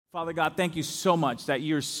Father God, thank you so much that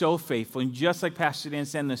you're so faithful. And just like Pastor Dan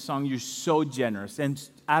said in the song, you're so generous. And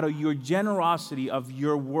out of your generosity of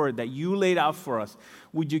your word that you laid out for us,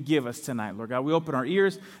 would you give us tonight, Lord God? We open our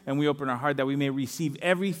ears and we open our heart that we may receive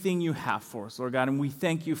everything you have for us, Lord God. And we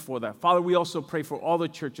thank you for that. Father, we also pray for all the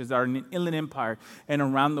churches that are in the Inland Empire and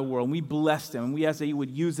around the world. And we bless them. And we ask that you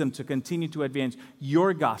would use them to continue to advance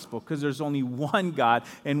your gospel, because there's only one God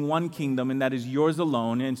and one kingdom, and that is yours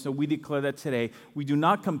alone. And so we declare that today. We do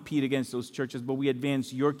not compete against those churches, but we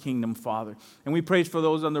advance your kingdom, Father. And we pray for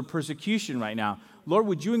those under persecution right now. Lord,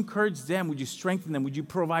 would you encourage them? Would you strengthen them? Would you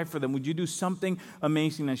provide for them? Would you do something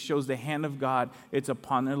amazing that shows the hand of God, it's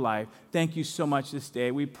upon their life? Thank you so much this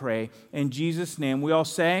day, we pray. In Jesus' name, we all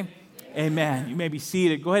say, amen. You may be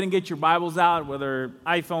seated. Go ahead and get your Bibles out, whether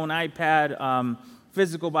iPhone, iPad,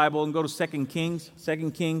 physical Bible, and go to 2 Kings.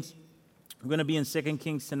 2 Kings. We're going to be in 2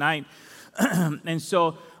 Kings tonight. And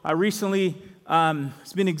so I recently,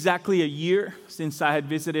 it's been exactly a year since I had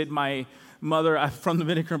visited my mother. I'm from the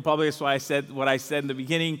Dominican Republic, that's why I said what I said in the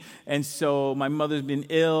beginning. And so my mother's been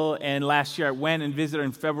ill, and last year I went and visited her.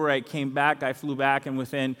 In February, I came back. I flew back, and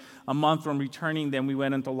within a month from returning, then we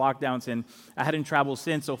went into lockdowns, and I hadn't traveled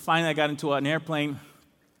since. So finally, I got into an airplane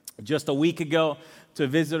just a week ago to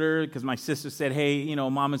visit her, because my sister said, hey, you know,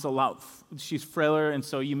 Mom is she's frailer, and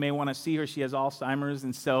so you may want to see her. She has Alzheimer's.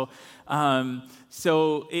 And so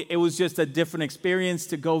it was just a different experience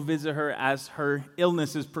to go visit her as her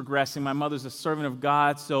illness is progressing. My mother's a servant of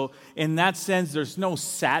God, so in that sense, there's no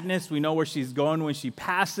sadness. We know where she's going when she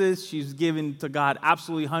passes. She's given to God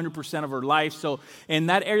absolutely 100% of her life. So in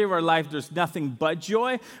that area of our life, there's nothing but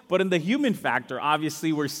joy. But in the human factor,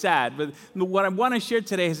 obviously, we're sad. But what I want to share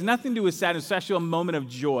today has nothing to do with sadness. It's actually a moment of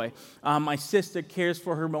joy. My sister cares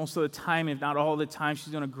for her most of the time, if not all the time.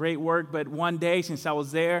 She's doing a great work. But one day, since I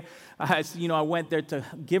was there, I went there to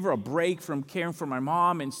give her a break from caring for my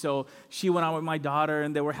mom. And so she went out with my daughter,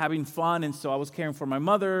 and they were having fun. And so I was caring for my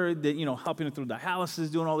mother, helping her through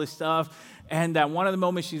dialysis, doing all this stuff. And one of the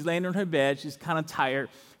moments, she's laying in her bed. She's kind of tired.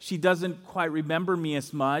 She doesn't quite remember me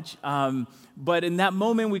as much. But in that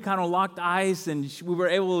moment, we kind of locked eyes, and she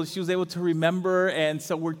was able to remember. And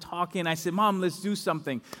so we're talking. I said, Mom, let's do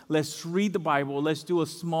something. Let's read the Bible. Let's do a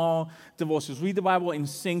small devotion. Let's read the Bible and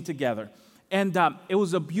sing together. And it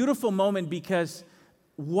was a beautiful moment, because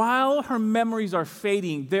while her memories are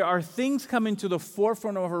fading, there are things coming to the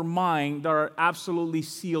forefront of her mind that are absolutely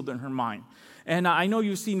sealed in her mind. And I know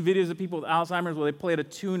you've seen videos of people with Alzheimer's where they play a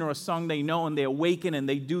tune or a song they know, and they awaken and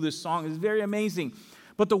they do this song. It's very amazing.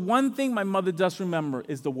 But the one thing my mother does remember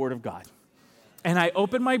is the Word of God. And I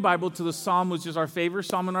opened my Bible to the Psalm, which is our favorite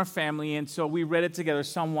Psalm in our family. And so we read it together,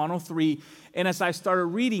 Psalm 103. And as I started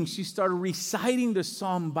reading, she started reciting the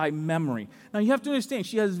Psalm by memory. Now, you have to understand,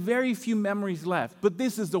 she has very few memories left. But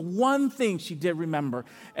this is the one thing she did remember.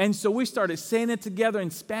 And so we started saying it together in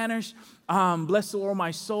Spanish, bless the Lord, my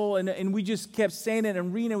soul. And we just kept saying it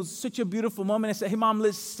and reading. It was such a beautiful moment. I said, hey, Mom,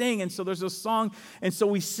 let's sing. And so there's a song. And so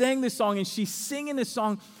we sang this song, and she's singing this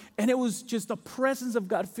song. And it was just the presence of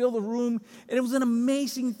God filled the room. And it was an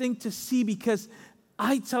amazing thing to see, because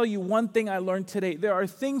I tell you one thing I learned today. There are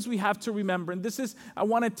things we have to remember. And I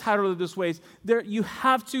want to title it this way. You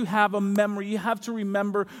have to have a memory. You have to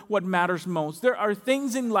remember what matters most. There are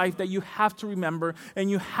things in life that you have to remember, and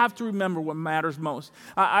you have to remember what matters most.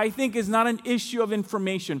 I think it's not an issue of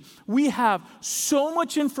information. We have so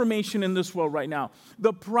much information in this world right now.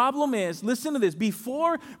 The problem is, listen to this,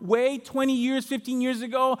 20 years, 15 years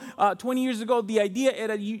ago, 20 years ago, the idea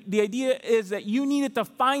is that you needed to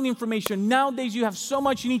find information. Nowadays, you have so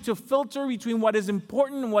much you need to filter between what is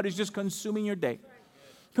important and what is just consuming your day.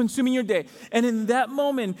 Consuming your day. And in that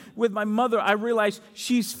moment with my mother, I realized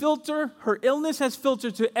her illness has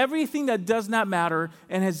filtered to everything that does not matter,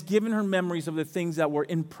 and has given her memories of the things that were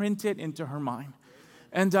imprinted into her mind.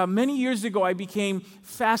 And many years ago, I became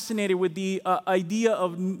fascinated with the idea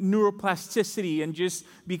of neuroplasticity, and just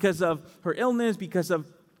because of her illness, because of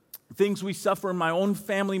things we suffer in my own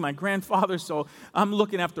family, my grandfather. So I'm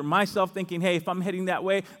looking after myself, thinking, hey, if I'm heading that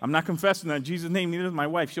way, I'm not confessing that in Jesus' name. Neither is my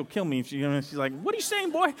wife. She'll kill me. If she's like, what are you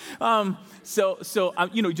saying, boy? So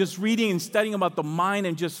I'm, just reading and studying about the mind,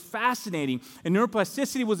 and just fascinating. And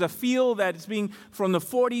neuroplasticity was a field that's from the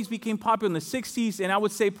 40s, became popular in the 60s, and I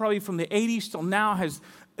would say probably from the 80s till now has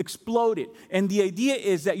exploded. And the idea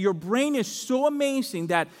is that your brain is so amazing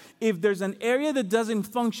that if there's an area that doesn't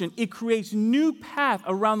function, it creates new path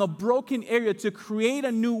around a broken area to create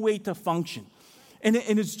a new way to function. And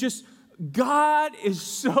it's just, God is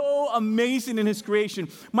so amazing in His creation.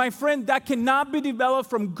 My friend, that cannot be developed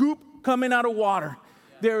from goop coming out of water.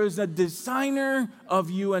 There is a designer of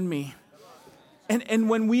you and me. And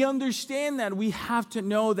when we understand that, we have to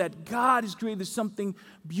know that God has created something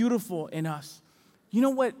beautiful in us. You know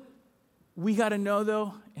what we got to know,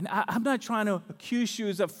 though? And I'm not trying to accuse you.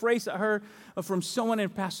 It's a phrase I heard from someone,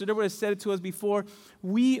 and Pastor Deborah has said it to us before.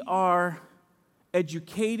 We are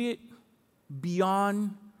educated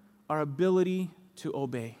beyond our ability to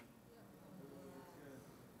obey.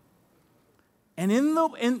 And in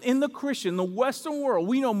the Christian, the Western world,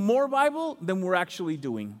 we know more Bible than we're actually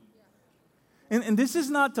doing. And this is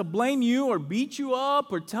not to blame you or beat you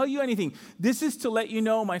up or tell you anything. This is to let you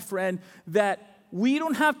know, my friend, that we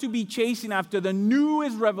don't have to be chasing after the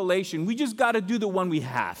newest revelation. We just got to do the one we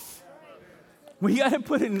have. We got to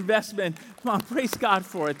put an investment. Come on, praise God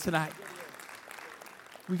for it tonight.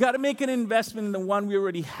 We got to make an investment in the one we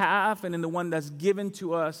already have and in the one that's given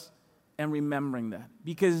to us, and remembering that.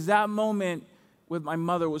 Because that moment with my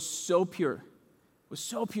mother was so pure. It was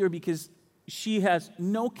so pure because she has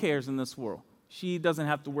no cares in this world. She doesn't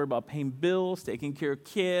have to worry about paying bills, taking care of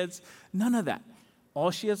kids, none of that. All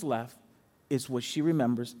she has left is what she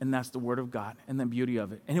remembers, and that's the Word of God and the beauty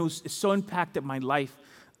of it. And it so impacted my life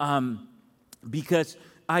because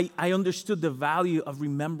I understood the value of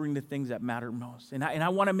remembering the things that matter most. And I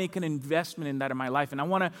want to make an investment in that in my life. And I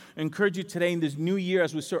want to encourage you today in this new year,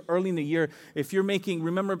 as we start early in the year, if you're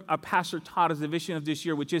remember our pastor taught us the vision of this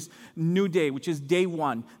year, which is new day, which is day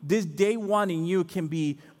one. This day one in you can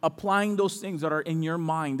be applying those things that are in your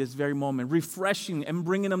mind this very moment, refreshing and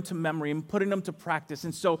bringing them to memory and putting them to practice.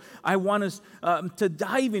 And so I want us to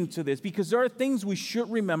dive into this because there are things we should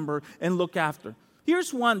remember and look after.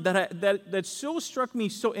 Here's one that so struck me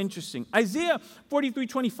so interesting. Isaiah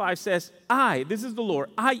 43:25 says, this is the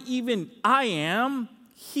Lord, I am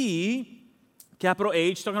He, capital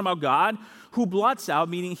H, talking about God, who blots out,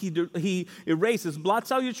 meaning He erases,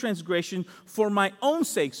 blots out your transgression for my own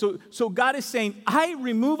sake. So God is saying, I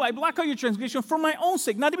block out your transgression for my own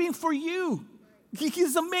sake, not even for you.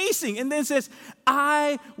 He's amazing. And then it says,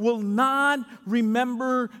 I will not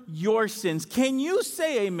remember your sins. Can you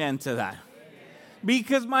say amen to that?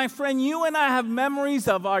 Because, my friend, you and I have memories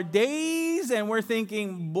of our days, and we're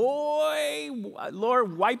thinking, boy,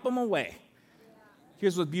 Lord, wipe them away.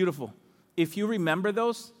 Here's what's beautiful. If you remember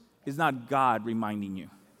those, it's not God reminding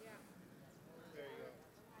you.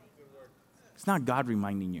 It's not God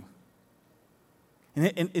reminding you.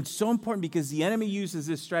 And it's so important because the enemy uses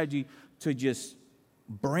this strategy to just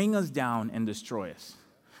bring us down and destroy us.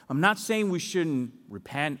 I'm not saying we shouldn't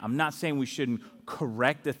repent. I'm not saying we shouldn't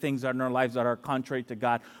correct the things that are in our lives that are contrary to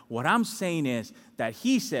God. What I'm saying is that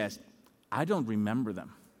He says, I don't remember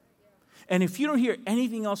them. And if you don't hear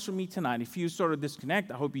anything else from me tonight, if you sort of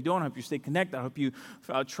disconnect, I hope you don't. I hope you stay connected. I hope you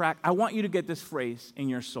track. I want you to get this phrase in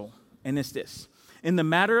your soul. And it's this. In the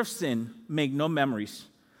matter of sin, make no memories.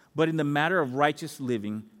 But in the matter of righteous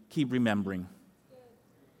living, keep remembering.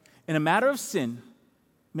 In a matter of sin,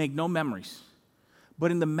 make no memories. But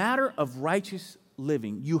in the matter of righteous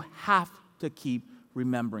living, you have to keep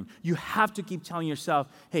remembering. You have to keep telling yourself,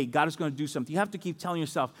 hey, God is going to do something. You have to keep telling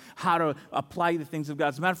yourself how to apply the things of God.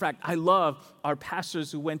 As a matter of fact, I love our pastors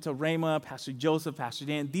who went to Rhema, Pastor Joseph, Pastor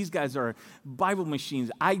Dan. These guys are Bible machines.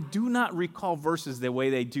 I do not recall verses the way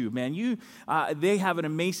they do, man. They have an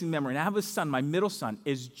amazing memory. And I have a son, my middle son,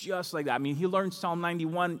 is just like that. I mean, he learned Psalm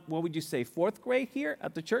 91, what would you say, 4th grade here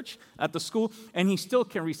at the church, at the school, and he still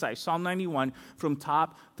can recite Psalm 91 from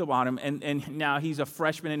top to bottom, and now he's a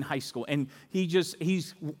freshman in high school, and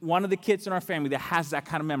he's one of the kids in our family that has that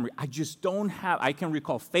kind of memory. I can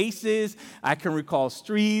recall faces, I can recall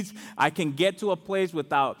streets, I can get to a place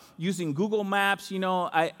without using Google Maps,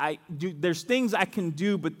 there's things I can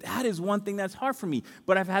do, but that is one thing that's hard for me,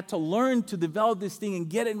 but I've had to learn to develop this thing and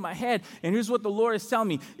get it in my head, and here's what the Lord is telling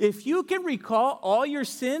me. If you can recall all your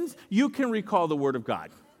sins, you can recall the Word of God.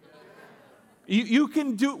 We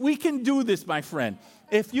can do this, my friend.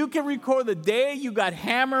 If you can record the day you got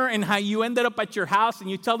hammered and how you ended up at your house and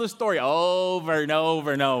you tell the story over and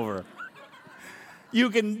over and over, you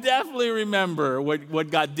can definitely remember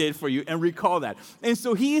what God did for you and recall that. And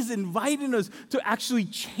so He is inviting us to actually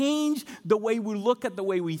change the way we look at the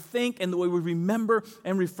way we think and the way we remember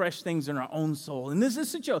and refresh things in our own soul. And this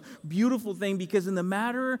is such a beautiful thing because in the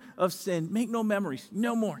matter of sin, make no memories,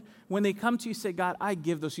 no more. When they come to you, say, God, I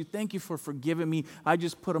give those to you. Thank you for forgiving me. I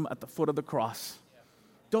just put them at the foot of the cross.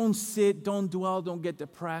 Don't sit, don't dwell, don't get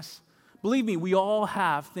depressed. Believe me, we all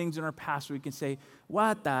have things in our past where we can say,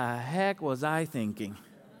 what the heck was I thinking?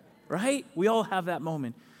 Right? We all have that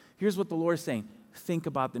moment. Here's what the Lord is saying. Think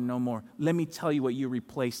about them no more. Let me tell you what you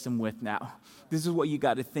replace them with now. This is what you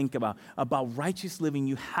got to think about. About righteous living,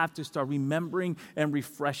 you have to start remembering and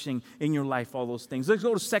refreshing in your life all those things. Let's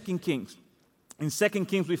go to 2 Kings. In 2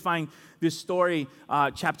 Kings, we find this story,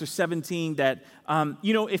 chapter 17, that,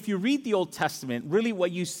 if you read the Old Testament, really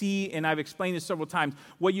what you see, and I've explained this several times,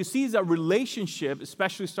 what you see is a relationship,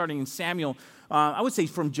 especially starting in Samuel, I would say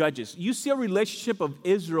from Judges. You see a relationship of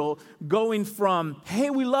Israel going from, hey,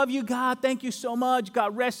 we love you, God, thank you so much,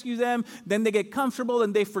 God rescue them. Then they get comfortable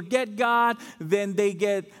and they forget God. Then they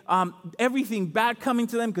get everything bad coming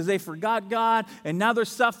to them because they forgot God. And now they're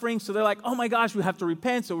suffering. So they're like, oh my gosh, we have to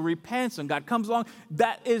repent. So we repent and God comes along.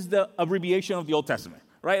 That is the abbreviation of the Old Testament.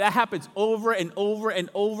 Right? That happens over and over and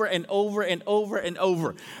over and over and over and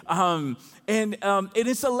over. It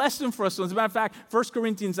is a lesson for us. So as a matter of fact, 1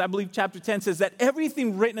 Corinthians, I believe, chapter 10 says that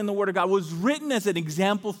everything written in the Word of God was written as an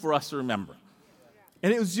example for us to remember.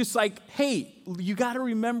 And it was just like, hey, you got to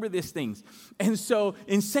remember these things. And so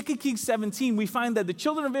in 2 Kings 17, we find that the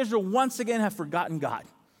children of Israel once again have forgotten God.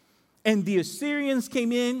 And the Assyrians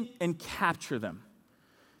came in and captured them.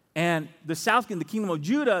 And the south kingdom, the kingdom of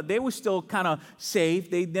Judah, they were still kind of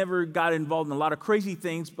safe. They never got involved in a lot of crazy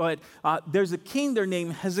things. But there's a king there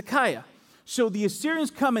named Hezekiah. So the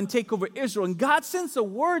Assyrians come and take over Israel. And God sends a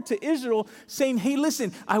word to Israel saying, hey,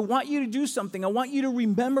 listen, I want you to do something. I want you to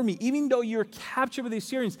remember me. Even though you're captured by the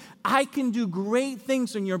Assyrians, I can do great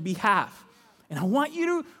things on your behalf. And I want you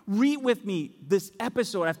to read with me this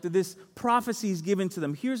episode after this prophecy is given to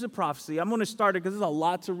them. Here's a prophecy. I'm going to start it because there's a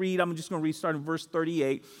lot to read. I'm just going to read starting verse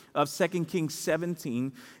 38 of 2 Kings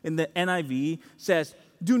 17 in the NIV. Says,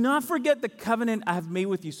 do not forget the covenant I have made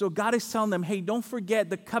with you. So God is telling them, hey, don't forget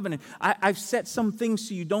the covenant. I've said some things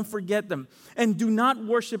to you. Don't forget them. And do not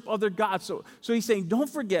worship other gods. So he's saying, don't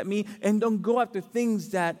forget me and don't go after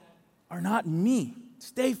things that are not me.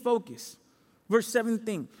 Stay focused. Verse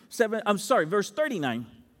 39,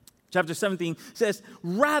 chapter 17 says,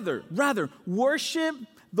 rather, worship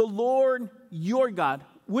the Lord your God.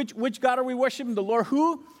 Which God are we worshiping? The Lord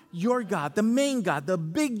who? Your God, the main God, the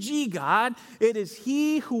big G God. It is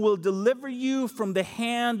He who will deliver you from the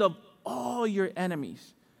hand of all your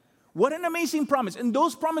enemies. What an amazing promise. And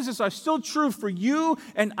those promises are still true for you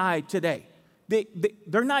and I today.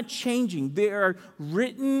 They're not changing. They are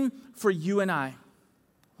written for you and I.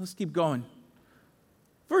 Let's keep going.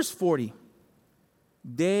 Verse 40,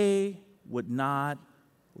 they would not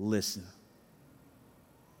listen.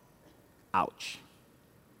 Ouch.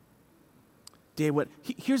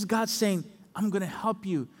 Here's God saying, I'm going to help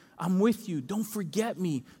you. I'm with you. Don't forget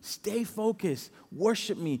me. Stay focused.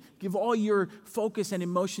 Worship me. Give all your focus and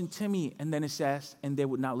emotion to me. And then it says, and they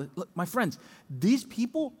would not listen. Look, my friends, these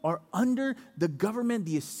people are under the government,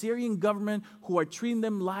 the Assyrian government, who are treating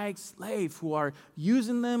them like slaves, who are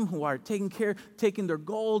using them, who are taking their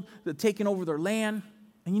gold, taking over their land.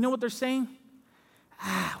 And you know what they're saying?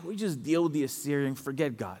 We just deal with the Assyrian,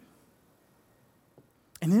 forget God.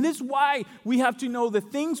 And it is why we have to know the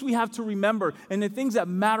things we have to remember and the things that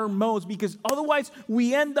matter most, because otherwise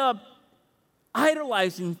we end up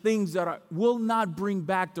idolizing things that will not bring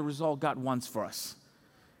back the result God wants for us.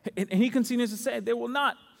 And he continues to say, they will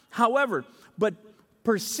not. However, but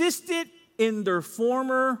persisted in their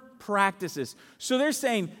former practices. So they're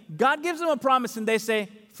saying, God gives them a promise and they say,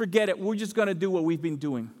 forget it, we're just going to do what we've been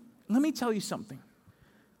doing. Let me tell you something.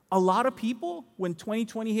 A lot of people, when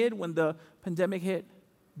 2020 hit, when the pandemic hit,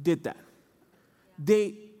 did that.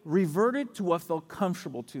 They reverted to what felt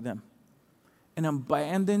comfortable to them and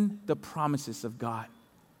abandoned the promises of God.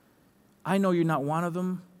 I know you're not one of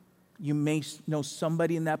them. You may know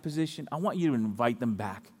somebody in that position. I want you to invite them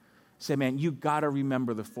back. Say, man, you got to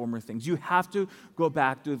remember the former things. You have to go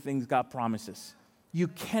back to the things God promises. You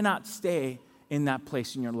cannot stay in that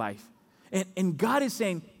place in your life. And God is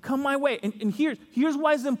saying, come my way. And here's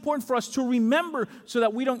why it's important for us to remember so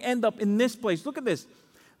that we don't end up in this place. Look at this.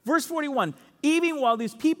 Verse 41, even while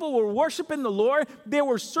these people were worshiping the Lord, they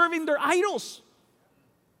were serving their idols.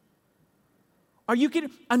 Are you kidding?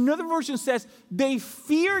 Another version says, they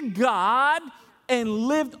feared God and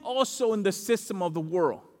lived also in the system of the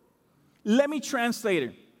world. Let me translate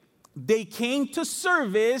it. They came to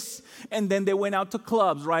service and then they went out to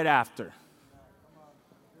clubs right after.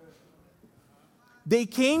 They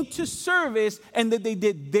came to service and then they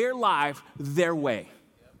did their life their way.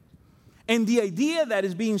 And the idea that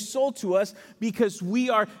is being sold to us, because we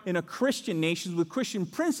are in a Christian nation with Christian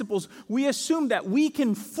principles, we assume that we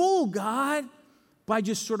can fool God by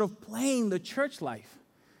just sort of playing the church life.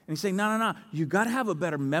 And he's saying, no, you got to have a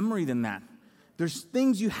better memory than that. There's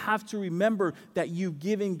things you have to remember that you've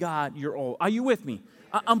given God your all. Are you with me?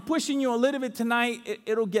 I'm pushing you a little bit tonight.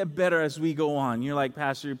 It'll get better as we go on. You're like,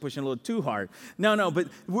 Pastor, you're pushing a little too hard. No, but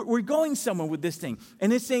we're going somewhere with this thing.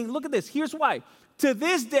 And it's saying, look at this. Here's why. To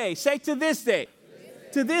this day, say to this day.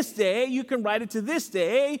 To this day, you can write it to this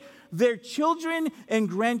day, their children and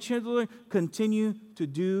grandchildren continue to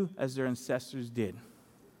do as their ancestors did.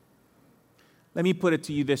 Let me put it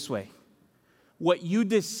to you this way. What you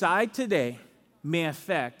decide today may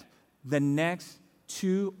affect the next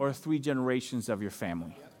 2 or 3 generations of your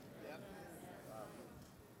family.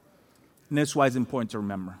 And that's why it's important to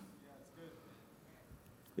remember.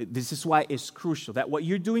 This is why it's crucial that what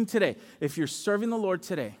you're doing today, if you're serving the Lord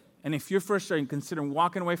today, and if you're frustrated and considering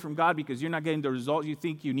walking away from God because you're not getting the results you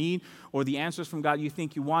think you need or the answers from God you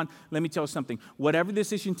think you want, let me tell you something. Whatever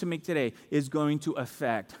decision to make today is going to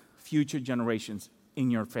affect future generations in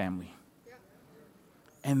your family.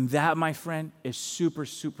 And that, my friend, is super,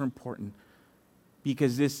 super important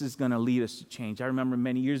because this is going to lead us to change. I remember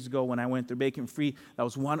many years ago when I went through Bacon Free, that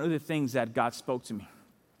was one of the things that God spoke to me.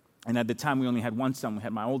 And at the time, we only had one son. We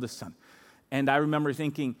had my oldest son. And I remember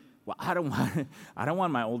thinking, well, I don't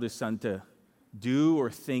want my oldest son to do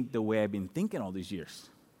or think the way I've been thinking all these years.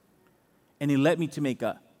 And it led me to make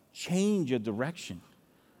a change of direction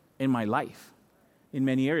in my life in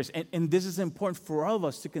many areas. And this is important for all of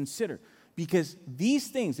us to consider because these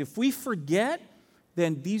things, if we forget,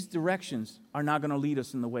 then these directions are not going to lead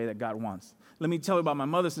us in the way that God wants. Let me tell you about my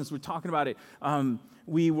mother since we're talking about it.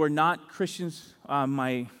 We were not Christians.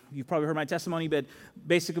 You've probably heard my testimony, but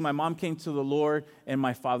basically my mom came to the Lord in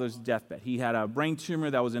my father's deathbed. He had a brain tumor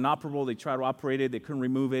that was inoperable. They tried to operate it. They couldn't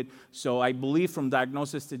remove it. So I believe from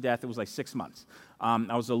diagnosis to death, it was like 6 months.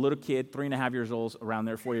 I was a little kid, 3.5 years old, around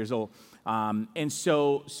there, 4 years old. And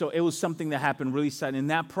so it was something that happened really sudden. In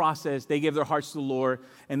that process, they gave their hearts to the Lord,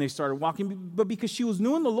 and they started walking. But because she was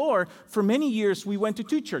new in the Lord, for many years, we went to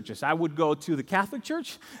 2 churches. I would go to the Catholic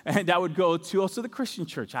church, and I would go to also the Christian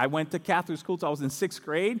church. I went to Catholic school until I was in 6th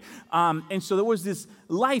grade. And so there was this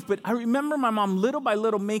life. But I remember my mom, little by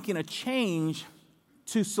little, making a change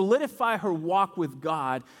to solidify her walk with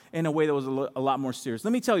God in a way that was a lot more serious.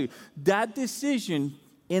 Let me tell you, that decision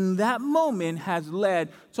in that moment has led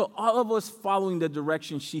to all of us following the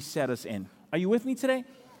direction she set us in. Are you with me today?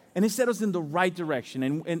 And it set us in the right direction.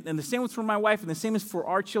 And the same was for my wife, and the same is for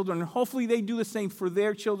our children. And hopefully they do the same for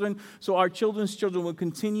their children, so our children's children will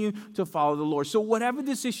continue to follow the Lord. So whatever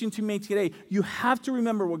decision to make today, you have to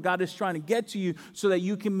remember what God is trying to get to you so that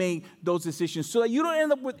you can make those decisions, so that you don't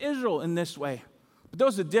end up with Israel in this way. But there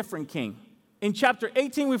was a different king. In chapter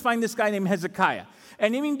 18, we find this guy named Hezekiah.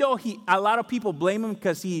 And even though a lot of people blame him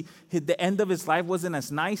because the end of his life wasn't as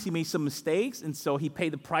nice, he made some mistakes, and so he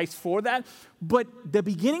paid the price for that. But the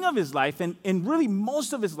beginning of his life, and really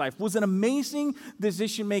most of his life, was an amazing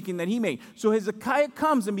decision-making that he made. So Hezekiah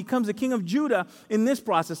comes and becomes the king of Judah in this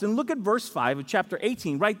process. And look at verse 5 of chapter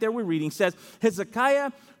 18. Right there we're reading. It says,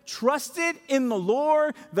 Hezekiah trusted in the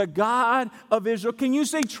Lord, the God of Israel. Can you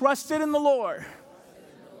say trusted in the Lord?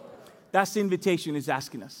 That's the invitation he's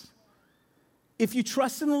asking us. If you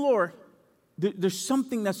trust in the Lord, there's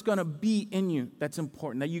something that's going to be in you that's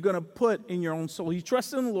important, that you're going to put in your own soul. He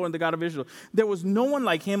trusted in the Lord, the God of Israel. There was no one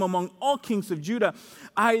like him among all kings of Judah,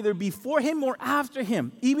 either before him or after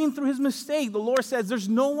him. Even through his mistake, the Lord says, there's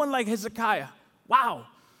no one like Hezekiah. Wow.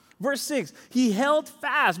 Verse 6, he held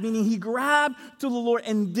fast, meaning he grabbed to the Lord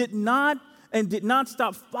and did not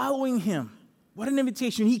stop following him. What an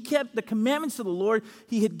invitation. He kept the commandments of the Lord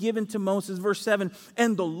he had given to Moses. Verse 7,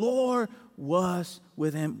 and the Lord was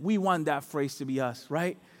with him. We want that phrase to be us,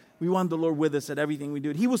 right? We want the Lord with us at everything we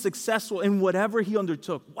do. He was successful in whatever he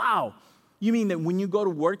undertook. Wow. You mean that when you go to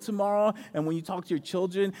work tomorrow and when you talk to your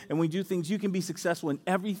children and when you do things, you can be successful in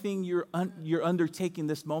everything you're undertaking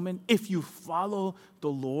this moment if you follow the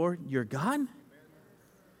Lord your God?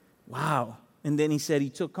 Wow. And then he said he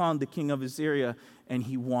took on the king of Assyria and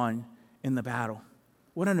he won in the battle.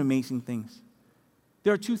 What an amazing thing.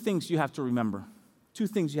 There are 2 things you have to remember. 2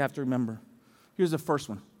 things you have to remember. Here's the first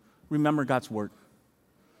one. Remember God's word.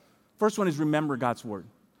 First one is remember God's word.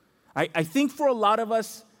 I think for a lot of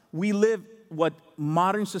us, we live what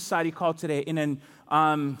modern society calls today in an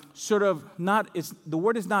the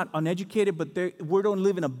word is not uneducated, but we don't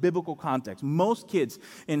live in a biblical context. Most kids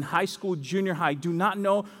in high school, junior high, do not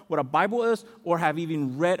know what a Bible is or have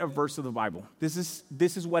even read a verse of the Bible. This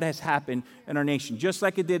is what has happened in our nation, just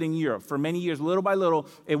like it did in Europe. For many years, little by little,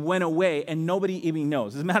 it went away, and nobody even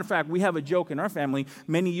knows. As a matter of fact, we have a joke in our family.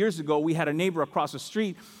 Many years ago, we had a neighbor across the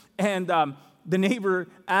street, and the neighbor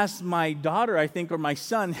asked my daughter, I think, or my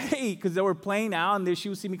son, hey, because they were playing out, and she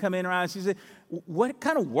would see me come in around, and she said, what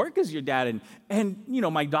kind of work is your dad in? And,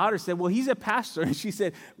 my daughter said, well, he's a pastor. And she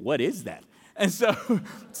said, what is that? And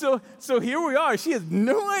so here we are. She has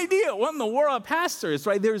no idea what in the world a pastor is,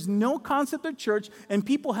 right? There's no concept of church, and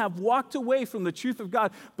people have walked away from the truth of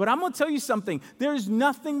God. But I'm going to tell you something. There's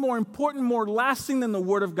nothing more important, more lasting than the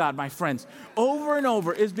Word of God, my friends. Over and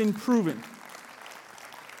over, it's been proven.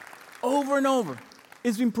 Over and over.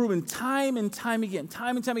 It's been proven time and time again,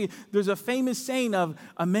 time and time again. There's a famous saying of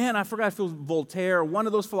a man, I forgot if it was Voltaire or one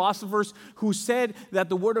of those philosophers, who said that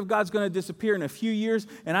the Word of God's going to disappear in a few years.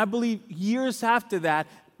 And I believe years after that,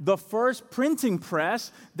 the first printing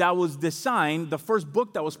press that was designed, the first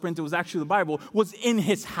book that was printed was actually the Bible, was in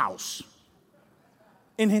his house.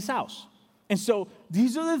 In his house. And so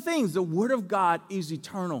these are the things. The Word of God is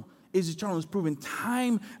eternal. Is proven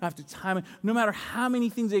time after time. No matter how many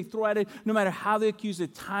things they throw at it, no matter how they accuse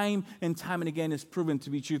it, time and again, is proven to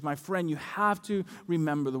be truth. My friend, you have to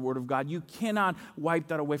remember the Word of God. You cannot wipe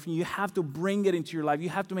that away from you. You have to bring it into your life. You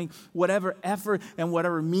have to make whatever effort and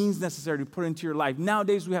whatever means necessary to put into your life.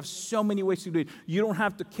 Nowadays, we have so many ways to do it. You don't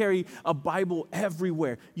have to carry a Bible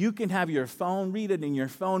everywhere. You can have your phone, read it in your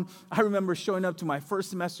phone. I remember showing up to my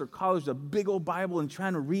first semester of college, a big old Bible, and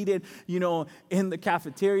trying to read it, in the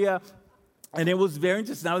cafeteria. And it was very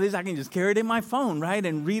interesting. Nowadays, I can just carry it in my phone, right,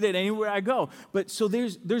 and read it anywhere I go. But so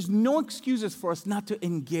there's no excuses for us not to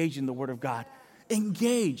engage in the Word of God.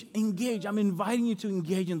 Engage. I'm inviting you to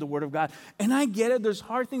engage in the Word of God. And I get it. There's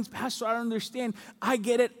hard things, Pastor, I don't understand. I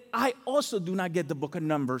get it. I also do not get the book of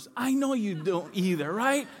Numbers. I know you don't either,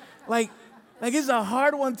 right? Like it's a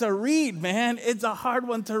hard one to read, man. It's a hard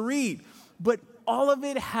one to read. But all of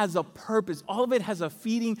it has a purpose. All of it has a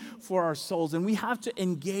feeding for our souls. And we have to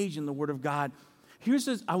engage in the Word of God.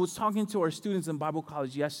 I was talking to our students in Bible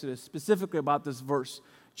college yesterday specifically about this verse,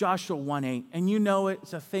 Joshua 1:8. And you know it.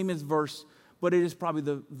 It's a famous verse, but it is probably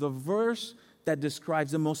the verse that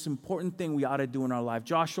describes the most important thing we ought to do in our life.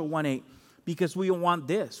 Joshua 1:8, because we want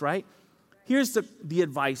this, right? Here's the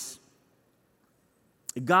advice.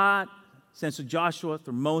 God sends to Joshua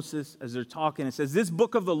through Moses as they're talking. It says, this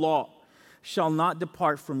book of the law shall not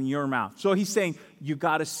depart from your mouth. So he's saying, you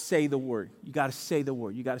got to say the word. You got to say the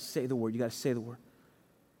word. You got to say the word. You got to say the word.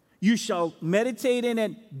 You shall meditate in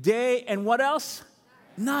it day and what else?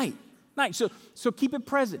 Night. So keep it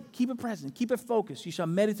present. Keep it present. Keep it focused. You shall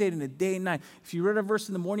meditate in it day and night. If you read a verse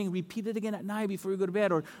in the morning, repeat it again at night before you go to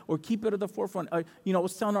bed, or keep it at the forefront. I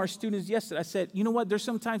was telling our students yesterday, I said, you know what? There's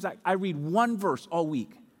sometimes I read one verse all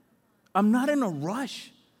week. I'm not in a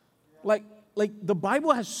rush. Like the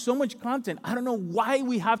Bible has so much content. I don't know why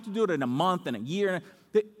we have to do it in a month and a year.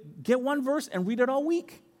 Get one verse and read it all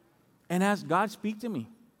week. And ask God, speak to me.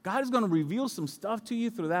 God is going to reveal some stuff to you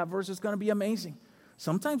through that verse. It's going to be amazing.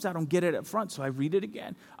 Sometimes I don't get it up front, so I read it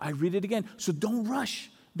again. So don't rush.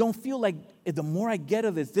 Don't feel like the more I get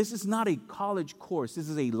of this is not a college course. This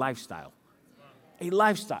is a lifestyle. A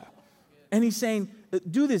lifestyle. And he's saying,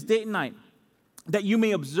 do this day and night, that you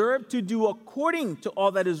may observe to do according to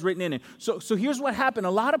all that is written in it. So here's what happened.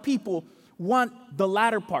 A lot of people want the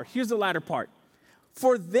latter part. Here's the latter part.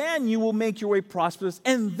 For then you will make your way prosperous,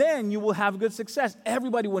 and then you will have good success.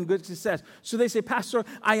 Everybody wants good success. So they say, Pastor,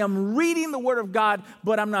 I am reading the Word of God,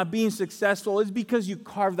 but I'm not being successful. It's because you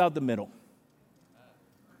carved out the middle.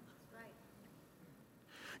 Right.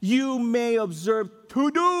 You may observe to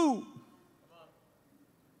do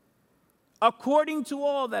according to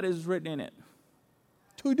all that is written in it.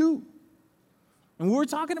 To do. And we were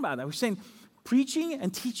talking about that. We're saying preaching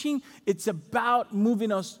and teaching, it's about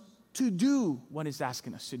moving us to do what it's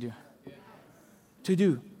asking us to do. Yeah. To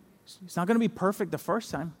do. It's not going to be perfect the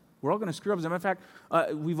first time. We're all going to screw up. As a matter of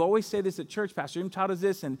fact, we've always said this at church. Pastor Jim taught us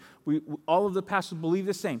this, and all of the pastors believe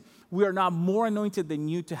the same. We are not more anointed than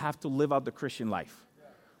you to have to live out the Christian life.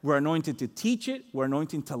 We're anointed to teach it. We're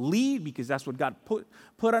anointed to lead because that's what God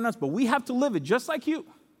put on us. But we have to live it just like you.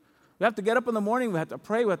 We have to get up in the morning. We have to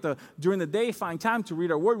pray. We have to, during the day, find time to read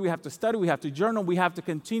our word. We have to study. We have to journal. We have to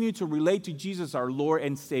continue to relate to Jesus, our Lord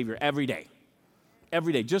and Savior, every day.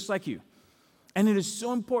 Every day, just like you. And it is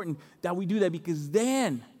so important that we do that because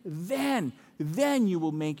then you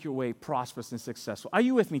will make your way prosperous and successful. Are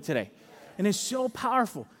you with me today? And it's so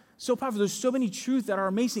powerful. So powerful. There's so many truths that are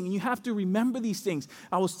amazing, and you have to remember these things.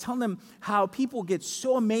 I was telling them how people get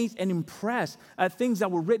so amazed and impressed at things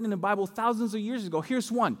that were written in the Bible thousands of years ago.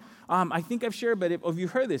 Here's one. I think I've shared, but if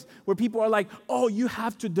you've heard this, where people are like, oh, you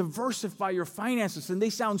have to diversify your finances, and they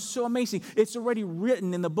sound so amazing. It's already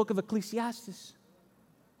written in the book of Ecclesiastes.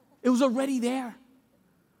 It was already there.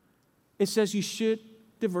 It says you should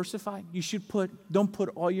diversify. You should don't put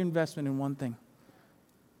all your investment in one thing.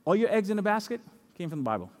 All your eggs in a basket came from the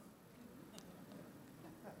Bible.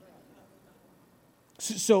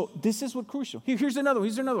 So this is what's crucial. Here's another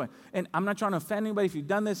one. And I'm not trying to offend anybody. If you've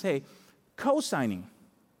done this, hey, co-signing.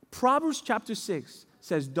 Proverbs chapter 6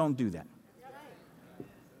 says, don't do that.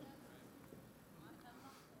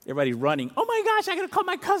 Everybody running. Oh my gosh, I got to call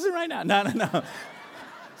my cousin right now. No.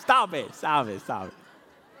 Stop it.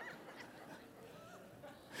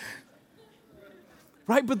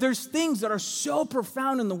 Right? But there's things that are so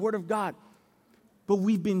profound in the Word of God, but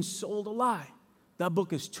we've been sold a lie. That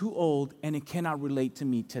book is too old and it cannot relate to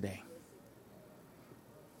me today.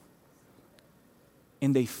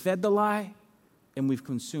 And they fed the lie and we've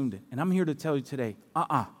consumed it. And I'm here to tell you today,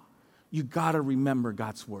 you got to remember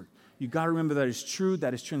God's Word. You got to remember that it's true,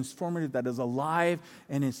 that it's transformative, that is alive,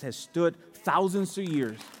 and it has stood thousands of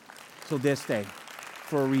years till this day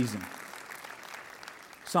for a reason.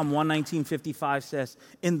 Psalm 119:55 says,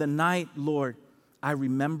 in the night, Lord, I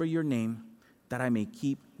remember your name that I may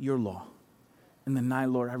keep your law. In the night,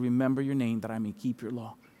 Lord, I remember your name that I may keep your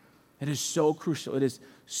law. It is so crucial. It is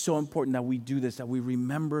so important that we do this, that we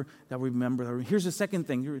remember. Here's the second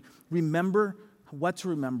thing. Remember what to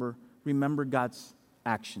remember. Remember God's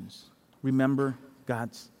actions. Remember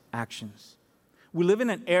God's actions. We live in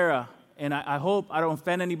an era, and I hope I don't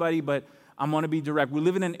offend anybody, but I'm going to be direct. We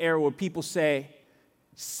live in an era where people say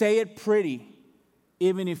it pretty,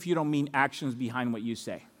 even if you don't mean actions behind what you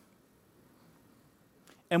say.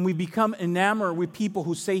 And we become enamored with people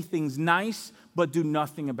who say things nice, but do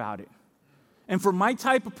nothing about it. And for my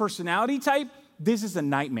type of personality type, this is a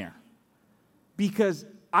nightmare. Because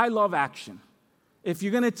I love action. If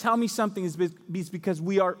you're going to tell me something, it's because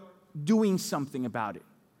we are doing something about it.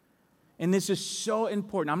 And this is so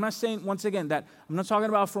important. I'm not saying, once again, that I'm not talking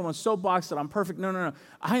about from a soapbox that I'm perfect. No.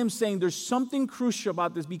 I am saying there's something crucial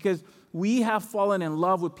about this because we have fallen in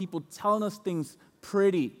love with people telling us things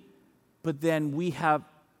pretty, but then we have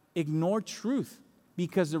ignored truth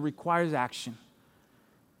because it requires action.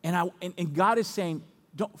 And God is saying,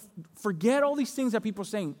 don't forget all these things that people are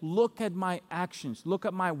saying. Look at my actions. Look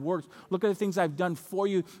at my works. Look at the things I've done for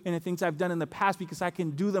you and the things I've done in the past because I can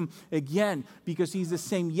do them again because he's the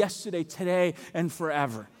same yesterday, today, and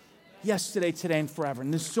forever. Yesterday, today, and forever.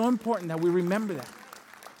 And it's so important that we remember that.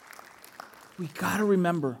 We got to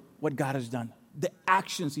remember what God has done, the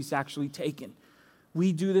actions he's actually taken.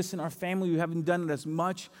 We do this in our family. We haven't done it as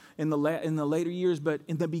much in the later years, but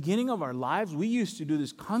in the beginning of our lives, we used to do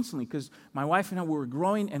this constantly because my wife and I were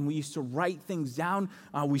growing and we used to write things down.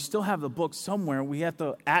 We still have the book somewhere. We have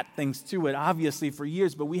to add things to it, obviously, for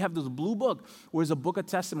years, but we have this blue book where it's a book of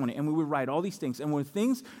testimony, and we would write all these things. And when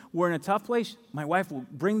things were in a tough place, my wife will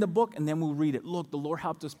bring the book, and then we'll read it. Look, the Lord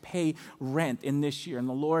helped us pay rent in this year, and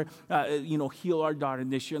the Lord, healed our daughter in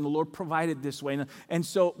this year, and the Lord provided this way. And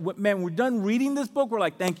so, man, we're done reading this book. We're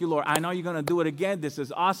like, thank you, Lord. I know you're going to do it again. This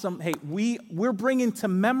is awesome. Hey, we're bringing to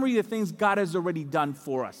memory the things God has already done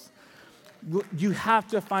for us. You have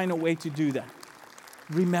to find a way to do that.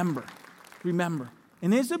 Remember.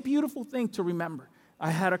 And it's a beautiful thing to remember.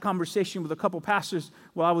 I had a conversation with a couple pastors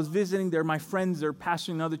while I was visiting. They're my friends. They're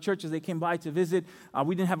pastoring in other churches. They came by to visit.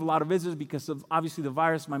 We didn't have a lot of visitors because of, obviously, the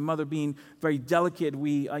virus. My mother being very delicate,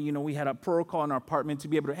 we had a protocol in our apartment to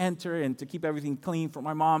be able to enter and to keep everything clean for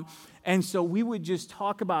my mom. And so we would just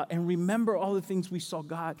talk about and remember all the things we saw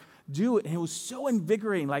God do. And it was so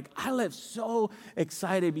invigorating. Like, I left so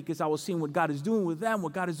excited because I was seeing what God is doing with them,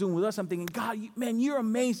 what God is doing with us. I'm thinking, God, man, you're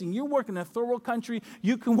amazing. You're working in a third world country.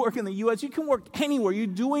 You can work in the U.S. You can work anywhere. You're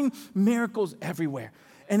doing miracles everywhere.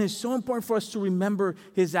 And it's so important for us to remember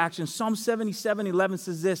his actions. Psalm 77:11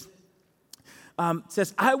 says this.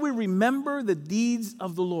 Says, I will remember the deeds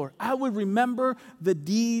of the Lord. I will remember the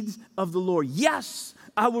deeds of the Lord. Yes,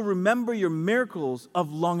 I will remember your miracles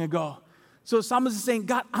of long ago. So the psalmist is saying,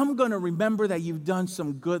 God, I'm going to remember that you've done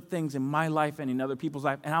some good things in my life and in other people's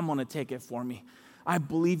life, and I'm going to take it for me. I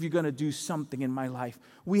believe you're going to do something in my life.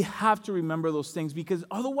 We have to remember those things because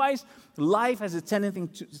otherwise life has a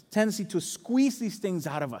tendency to squeeze these things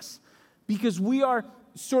out of us because we are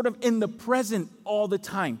sort of in the present all the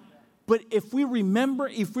time. But if we remember,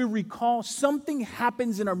 if we recall, something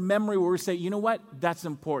happens in our memory where we say, you know what, that's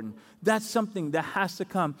important. That's something that has to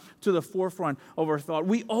come to the forefront of our thought.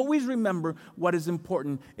 We always remember what is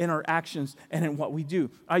important in our actions and in what we do.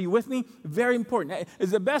 Are you with me? Very important.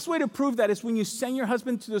 It's the best way to prove that is when you send your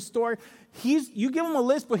husband to the store, you give him a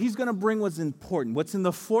list, but he's going to bring what's important, what's in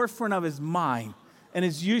the forefront of his mind. And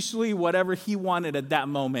it's usually whatever he wanted at that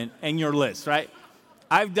moment in your list, right?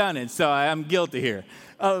 I've done it, so I'm guilty here.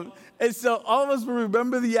 And so all of us will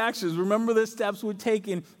remember the actions, remember the steps we're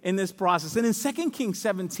taking in this process. And in 2 Kings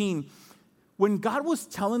 17, when God was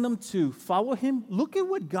telling them to follow him, look at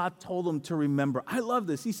what God told them to remember. I love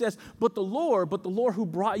this. He says, but the Lord who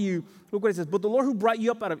brought you, look what it says, but the Lord who brought you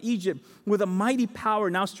up out of Egypt with a mighty power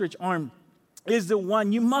and outstretched arm, is the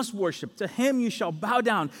one you must worship. To him you shall bow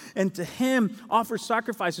down, and to him offer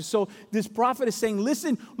sacrifices. So this prophet is saying,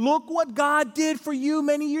 listen, look what God did for you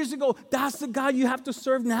many years ago. That's the God you have to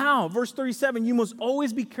serve now. Verse 37, you must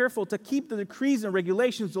always be careful to keep the decrees and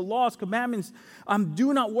regulations, the laws, commandments.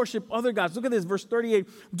 Do not worship other gods. Look at this, verse 38.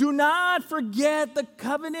 Do not forget the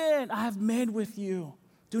covenant I have made with you.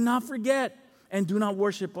 Do not forget, and do not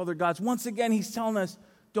worship other gods. Once again, he's telling us,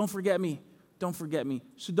 don't forget me. Don't forget me.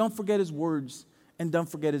 So don't forget his words, and don't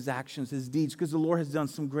forget his actions, his deeds, because the Lord has done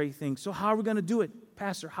some great things. So how are we going to do it,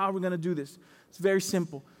 Pastor? How are we going to do this? It's very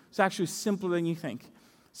simple. It's actually simpler than you think.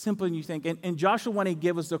 Simpler than you think. And Joshua 1:8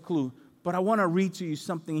 gave us the clue, but I want to read to you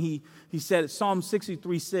something he said. Psalm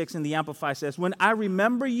 63:6 in the Amplified says, when I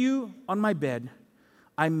remember you on my bed,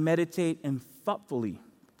 I meditate and thoughtfully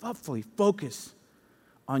focus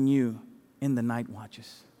on you in the night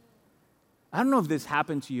watches. I don't know if this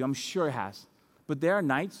happened to you. I'm sure it has. But there are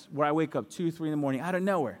nights where I wake up 2, 3 in the morning out of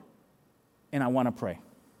nowhere, and I want to pray.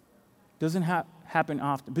 Doesn't happen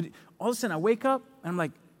often. But all of a sudden I wake up, and I'm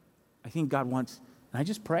like, I think God wants, and I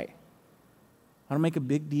just pray. I don't make a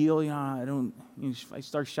big deal. If I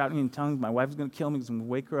start shouting in tongues, my wife's going to kill me because I'm going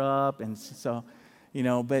to wake her up. And so,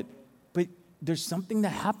 but there's something that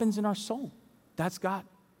happens in our soul. That's God.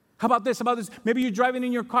 How about this? Maybe you're driving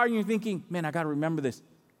in your car, and you're thinking, man, I got to remember this.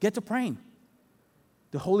 Get to praying.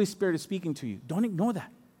 The Holy Spirit is speaking to you. Don't ignore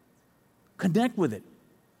that. Connect with it.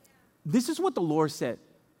 This is what the Lord said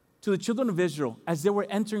to the children of Israel as they were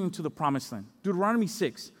entering into the promised land. Deuteronomy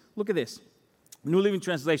 6. Look at this. New Living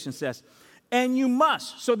Translation says, and you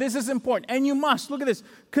must, so this is important, and you must, look at this,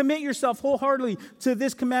 commit yourself wholeheartedly to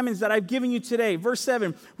these commandments that I've given you today. Verse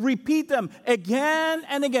 7, repeat them again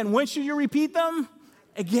and again. When should you repeat them?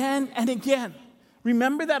 Again and again.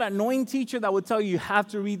 Remember that annoying teacher that would tell you have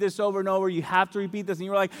to read this over and over, you have to repeat this, and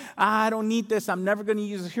you're like, I don't need this, I'm never going to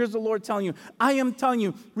use this. Here's the Lord telling you, I am telling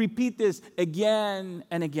you, repeat this again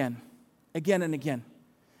and again, again and again.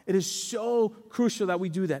 It is so crucial that we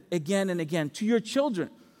do that again and again to your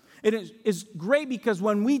children. It is great because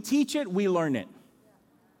when we teach it, we learn it.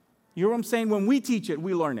 You know what I'm saying? When we teach it,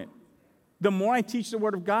 we learn it. The more I teach the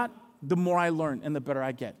Word of God, the more I learn and the better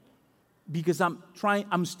I get. Because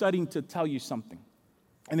I'm studying to tell you something.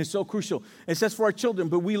 And it's so crucial. It says for our children,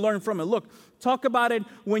 but we learn from it. Look, talk about it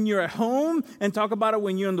when you're at home, and talk about it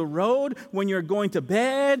when you're on the road, when you're going to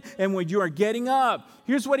bed, and when you are getting up.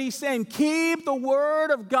 Here's what he's saying. Keep the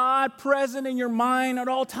Word of God present in your mind at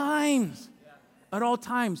all times. At all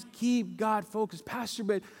times. Keep God focused. Pastor,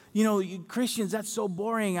 but, you Christians, that's so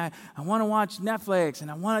boring. I want to watch Netflix, and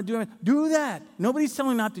I want to do that. Nobody's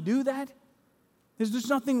telling you not to do that. There's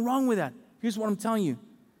nothing wrong with that. Here's what I'm telling you.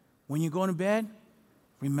 When you go to bed,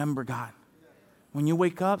 remember God. When you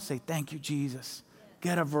wake up, say, thank you, Jesus.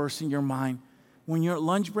 Get a verse in your mind. When you're at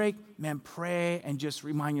lunch break, man, pray and just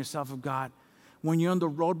remind yourself of God. When you're on the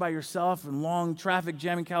road by yourself in long traffic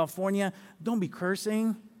jam in California, don't be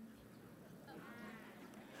cursing.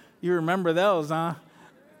 You remember those, huh?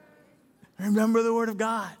 Remember the Word of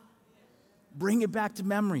God. Bring it back to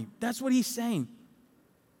memory. That's what he's saying.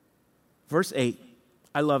 Verse 8,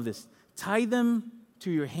 I love this. Tie them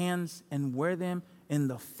to your hands and wear them in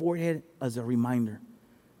the forehead as a reminder.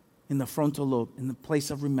 In the frontal lobe, in the place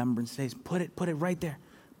of remembrance. Says, put it right there.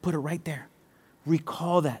 Put it right there.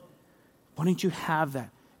 Recall that. Why don't you have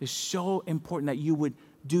that? It's so important that you would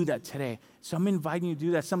do that today. So I'm inviting you to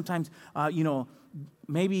do that. Sometimes,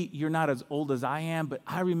 maybe you're not as old as I am, but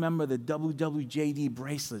I remember the WWJD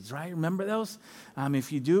bracelets, right? Remember those?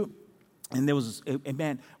 If you do, and there was,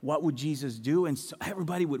 man, what would Jesus do? And so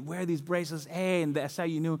everybody would wear these bracelets. Hey, and that's how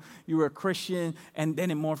you knew you were a Christian. And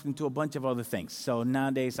then it morphed into a bunch of other things. So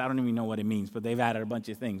nowadays, I don't even know what it means, but they've added a bunch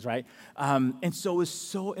of things, right? And so it's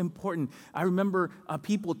so important. I remember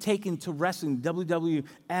people taken to wrestling, WWF,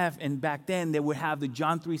 and back then they would have the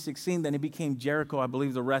John 3:16. Then it became Jericho, I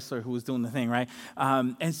believe, the wrestler who was doing the thing, right?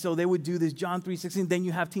 And so they would do this John 3:16. Then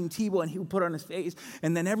you have Team Tebow, and he would put it on his face.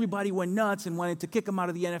 And then everybody went nuts and wanted to kick him out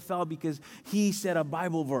of the NFL because he said a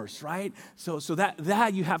Bible verse, right? So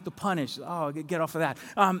that you have to punish. Oh, get off of that.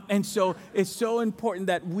 And so it's so important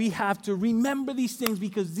that we have to remember these things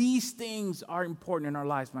because these things are important in our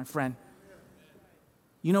lives, my friend.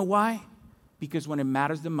 You know why? Because when it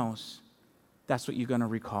matters the most, that's what you're going to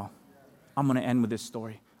recall. I'm going to end with this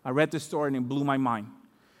story. I read this story and it blew my mind.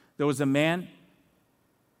 There was a man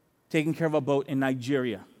taking care of a boat in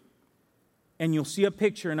Nigeria. And you'll see a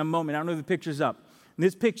picture in a moment. I don't know if the picture's up. In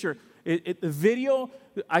this picture, the video,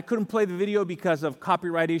 I couldn't play the video because of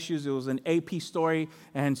copyright issues. It was an AP story,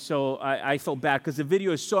 and so I felt bad because the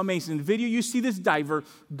video is so amazing. In the video, you see this diver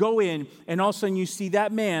go in, and all of a sudden you see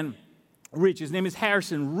that man his name is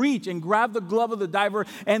Harrison, reach and grab the glove of the diver,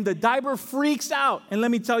 and the diver freaks out. And let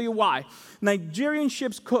me tell you why. Nigerian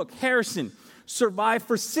ship's cook, Harrison, survived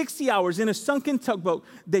for 60 hours in a sunken tugboat,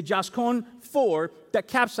 the Jascon 4, that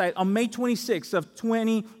capsized on May 26th of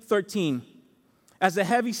 2013. As the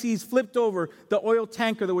heavy seas flipped over the oil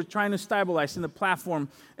tanker that was trying to stabilize in the platform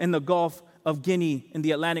in the Gulf of Guinea in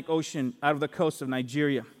the Atlantic Ocean out of the coast of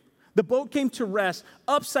Nigeria. The boat came to rest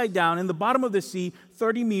upside down in the bottom of the sea,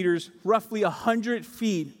 30 meters, roughly 100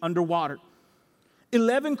 feet underwater.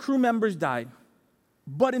 11 crew members died.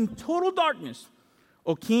 But in total darkness,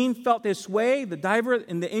 Harrison felt his way to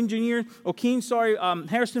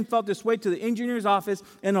the engineer's office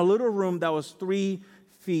in a little room that was 3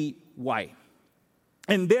 feet wide.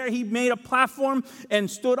 And there he made a platform and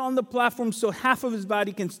stood on the platform so half of his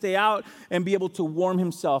body can stay out and be able to warm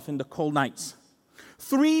himself in the cold nights.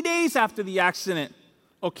 3 days after the accident,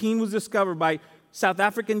 Harrison was discovered by South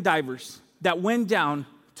African divers that went down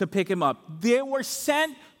to pick him up. They were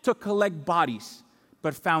sent to collect bodies,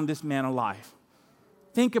 but found this man alive.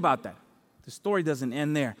 Think about that. The story doesn't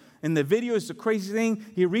end there. In the video, it's the crazy thing.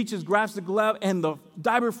 He reaches, grabs the glove, and the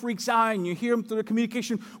diver freaks out, and you hear him through the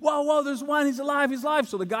communication, whoa, there's one, he's alive.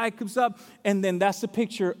 So the guy comes up, and then that's the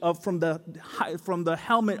picture from the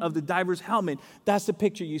helmet of the diver's helmet. That's the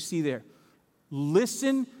picture you see there.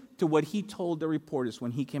 Listen to what he told the reporters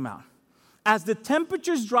when he came out. As the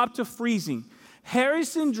temperatures dropped to freezing,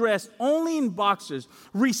 Harrison, dressed only in boxers,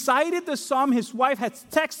 recited the psalm his wife had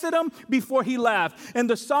texted him before he left. And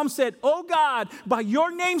the psalm said, "Oh God, by your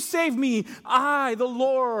name save me. I, the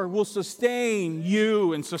Lord, will sustain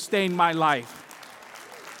you and sustain my life."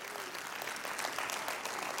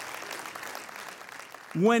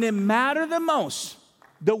 When it mattered the most,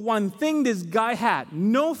 the one thing this guy had,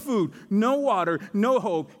 no food, no water, no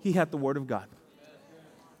hope, he had the Word of God.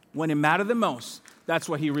 When it mattered the most, that's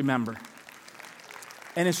what he remembered.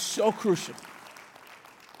 And it's so crucial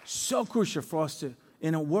for us to,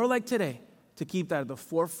 in a world like today, to keep that at the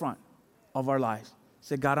forefront of our lives.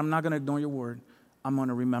 Say, God, I'm not going to ignore your word. I'm going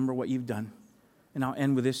to remember what you've done. And I'll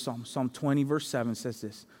end with this psalm. Psalm 20, verse 7 says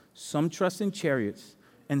this: "Some trust in chariots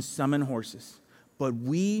and some in horses, but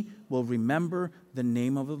we will remember the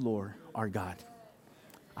name of the Lord our God."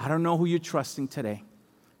 I don't know who you're trusting today,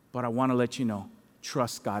 but I want to let you know,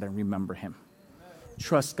 trust God and remember him.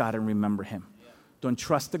 Trust God and remember him. Don't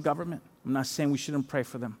trust the government. I'm not saying we shouldn't pray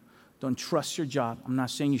for them. Don't trust your job. I'm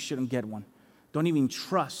not saying you shouldn't get one. Don't even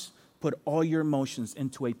put all your emotions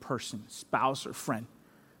into a person, spouse or friend.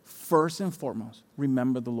 First and foremost,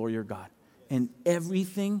 remember the Lord your God. And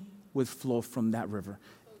everything will flow from that river.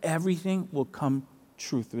 Everything will come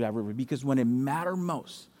true through that river. Because when it mattered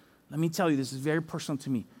most, let me tell you, this is very personal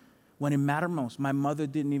to me. When it mattered most, my mother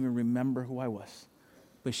didn't even remember who I was,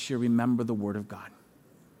 but she remembered the word of God.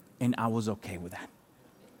 And I was okay with that.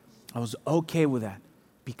 I was okay with that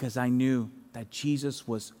because I knew that Jesus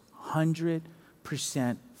was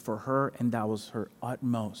 100% for her, and that was her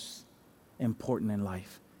utmost important in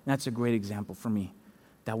life. And that's a great example for me,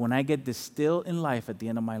 that when I get distilled in life at the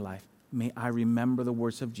end of my life, may I remember the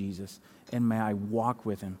words of Jesus, and may I walk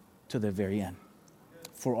with him to the very end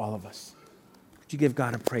for all of us. Would you give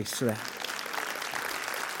God a praise for that?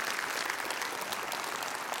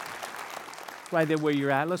 Right there where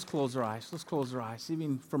you're at, let's close our eyes. Let's close our eyes,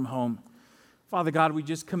 even from home. Father God, we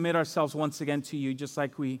just commit ourselves once again to you, just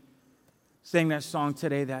like we sang that song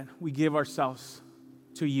today, that we give ourselves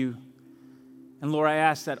to you. And Lord, I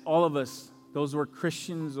ask that all of us, those who are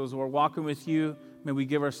Christians, those who are walking with you, may we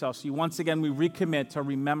give ourselves to you. Once again, we recommit to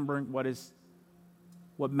remembering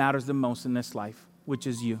what matters the most in this life, which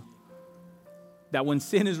is you. That when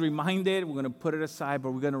sin is reminded, we're going to put it aside,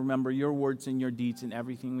 but we're going to remember your words and your deeds in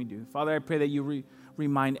everything we do. Father, I pray that you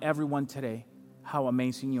remind everyone today how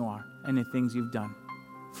amazing you are and the things you've done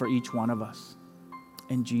for each one of us.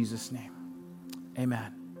 In Jesus' name,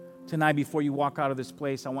 amen. Tonight, before you walk out of this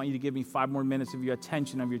place, I want you to give me 5 more minutes of your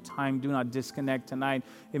attention, of your time. Do not disconnect tonight,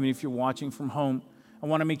 even if you're watching from home. I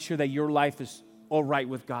want to make sure that your life is all right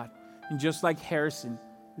with God. And just like Harrison,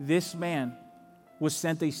 this man was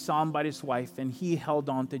sent a psalm by his wife, and he held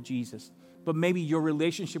on to Jesus. But maybe your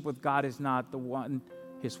relationship with God is not the one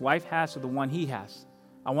his wife has or the one he has.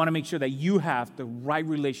 I want to make sure that you have the right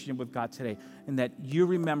relationship with God today, and that you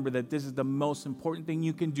remember that this is the most important thing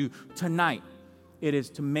you can do tonight. It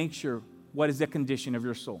is to make sure what is the condition of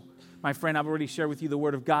your soul. My friend, I've already shared with you the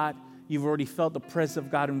word of God. You've already felt the presence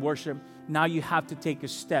of God in worship. Now you have to take a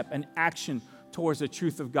step, an action towards the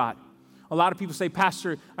truth of God. A lot of people say,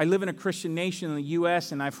 Pastor, I live in a Christian nation in the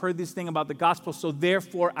U.S., and I've heard this thing about the gospel, so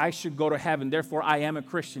therefore I should go to heaven. Therefore, I am a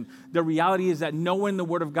Christian. The reality is that nowhere in the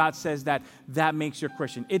Word of God says that makes you a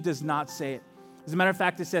Christian. It does not say it. As a matter of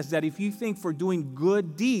fact, it says that if you think for doing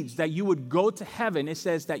good deeds that you would go to heaven, it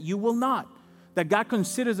says that you will not. That God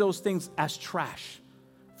considers those things as trash.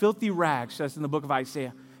 Filthy rags, says in the book of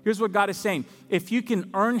Isaiah. Here's what God is saying. If you can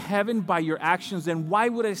earn heaven by your actions, then why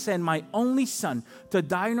would I send my only son to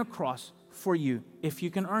die on a cross for you if you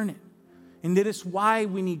can earn it? And that is why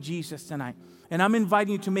we need Jesus tonight. And I'm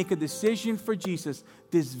inviting you to make a decision for Jesus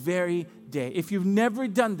this very day. If you've never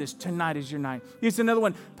done this, tonight is your night. Here's another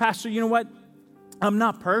one. Pastor, you know what? I'm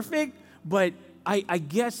not perfect, but I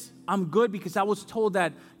guess I'm good because I was told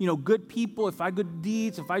that, good people, if I good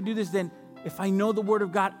deeds, if I do this, then if I know the Word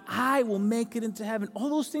of God, I will make it into heaven. All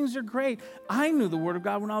those things are great. I knew the Word of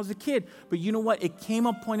God when I was a kid. But you know what? It came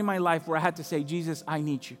a point in my life where I had to say, Jesus, I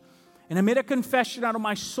need you. And I made a confession out of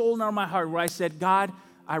my soul and out of my heart where I said, God,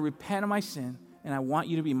 I repent of my sin, and I want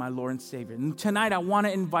you to be my Lord and Savior. And tonight I want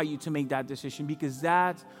to invite you to make that decision because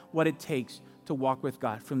that's what it takes to walk with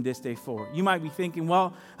God from this day forward. You might be thinking,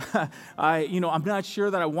 well, I'm not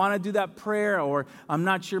sure that I want to do that prayer, or I'm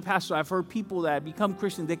not sure, Pastor, I've heard people that become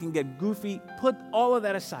Christians, they can get goofy. Put all of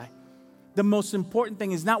that aside. The most important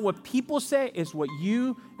thing is not what people say, it's what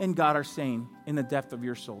you and God are saying in the depth of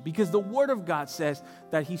your soul. Because the Word of God says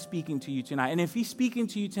that He's speaking to you tonight. And if He's speaking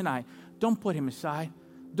to you tonight, don't put Him aside.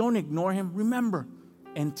 Don't ignore Him. Remember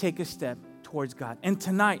and take a step towards God. And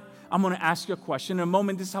tonight, I'm going to ask you a question. In a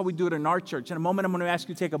moment, this is how we do it in our church. In a moment, I'm going to ask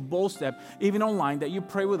you to take a bold step, even online, that you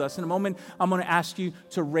pray with us. In a moment, I'm going to ask you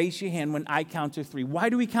to raise your hand when I count to 3. Why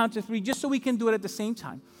do we count to 3? Just so we can do it at the same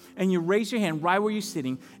time. And you raise your hand right where you're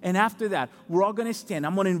sitting. And after that, we're all going to stand.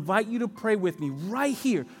 I'm going to invite you to pray with me right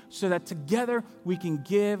here so that together we can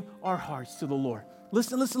give our hearts to the Lord.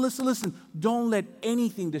 Listen. Don't let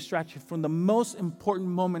anything distract you from the most important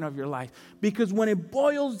moment of your life. Because when it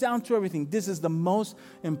boils down to everything, this is the most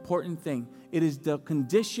important thing. It is the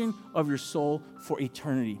condition of your soul for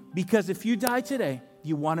eternity. Because if you die today,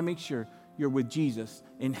 you want to make sure you're with Jesus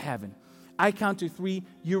in heaven. I count to 3,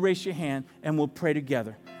 you raise your hand, and we'll pray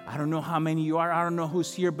together. I don't know how many you are. I don't know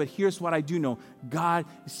who's here, but here's what I do know. God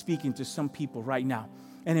is speaking to some people right now.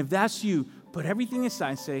 And if that's you, put everything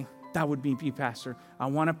aside and say, that would be me, Pastor. I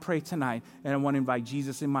want to pray tonight, and I want to invite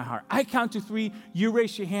Jesus in my heart. I count to 3, you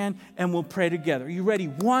raise your hand, and we'll pray together. Are you ready?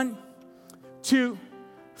 1, 2,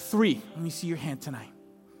 3. Let me see your hand tonight.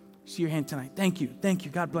 See your hand tonight. Thank you.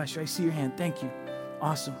 God bless you. I see your hand. Thank you.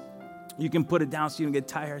 Awesome. You can put it down so you don't get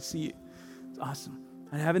tired. I see it. It's awesome.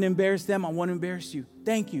 I haven't embarrassed them. I want to embarrass you.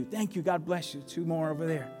 Thank you. God bless you. 2 more over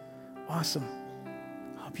there. Awesome.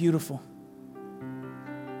 Oh, beautiful.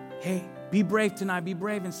 Hey, be brave tonight. Be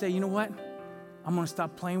brave and say, you know what? I'm going to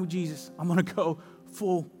stop playing with Jesus. I'm going to go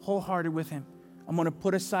wholehearted with Him. I'm going to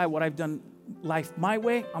put aside what I've done life my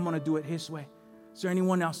way. I'm going to do it His way. Is there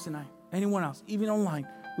anyone else tonight? Anyone else? Even online,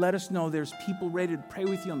 let us know. There's people ready to pray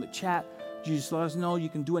with you on the chat. Just let us know. You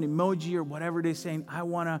can do an emoji or whatever it is saying, I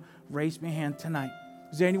want to raise my hand tonight.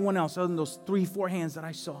 Is there anyone else other than those 3, 4 hands that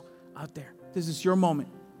I saw out there? This is your moment.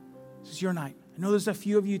 This is your night. I know there's a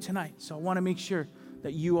few of you tonight, so I want to make sure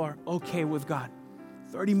that you are okay with God.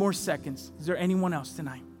 30 more seconds. Is there anyone else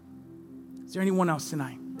tonight?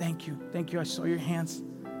 Thank you. I saw your hands.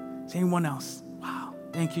 Is anyone else? Wow.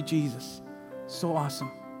 Thank you, Jesus. So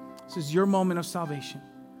awesome. This is your moment of salvation.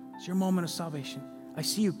 It's your moment of salvation. I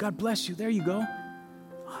see you. God bless you. There you go.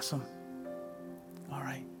 Awesome. All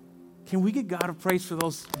right. Can we give God a praise for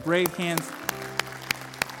those brave hands?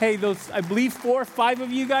 Hey, I believe 4 or 5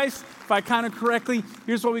 of you guys, if I counted correctly,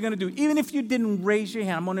 here's what we're going to do. Even if you didn't raise your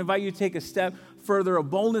hand, I'm going to invite you to take a step further of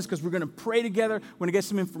boldness because we're going to pray together. We're going to get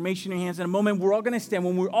some information in your hands. In a moment, we're all going to stand.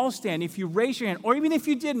 When we all stand, if you raise your hand, or even if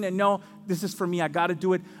you didn't, and no, this is for me, I got to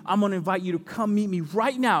do it, I'm going to invite you to come meet me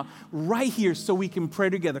right now, right here, so we can pray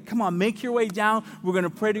together. Come on, make your way down. We're going to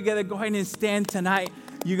pray together. Go ahead and stand tonight.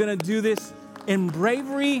 You're going to do this in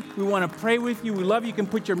bravery. We want to pray with you. We love you. You can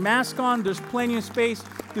put your mask on. There's plenty of space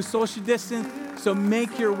to social distance. So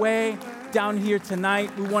make your way down here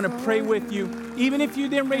tonight. We want to pray with you. Even if you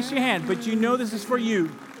didn't raise your hand, but you know this is for you.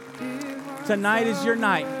 Tonight is your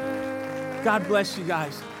night. God bless you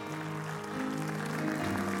guys.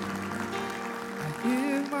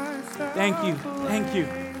 Thank you.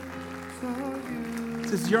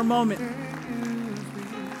 This is your moment.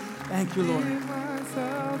 Thank you, Lord.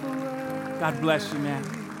 God bless you, man.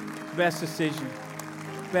 Best decision.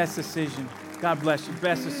 God bless you.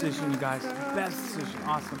 Best decision, you guys. Best decision.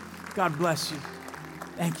 Awesome. God bless you.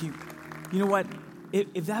 Thank you. You know what?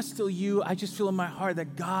 If that's still you, I just feel in my heart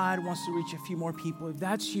that God wants to reach a few more people. If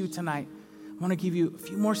that's you tonight, I want to give you a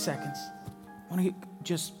few more seconds.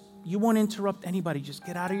 You won't interrupt anybody. Just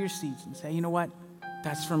get out of your seats and say, you know what?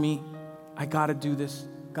 That's for me. I got to do this.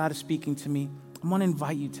 God is speaking to me. I want to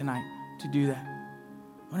invite you tonight to do that.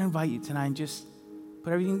 I want to invite you tonight and just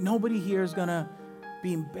put everything. Nobody here is going to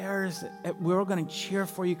be embarrassed. We're all going to cheer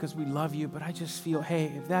for you because we love you. But I just feel,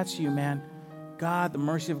 hey, if that's you, man, God, the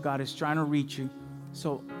mercy of God is trying to reach you.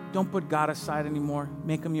 So don't put God aside anymore.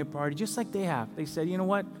 Make him your priority, just like they have. They said, you know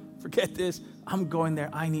what? Forget this. I'm going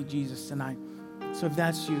there. I need Jesus tonight. So if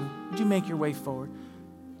that's you, would you make your way forward?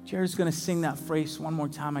 Jared's going to sing that phrase one more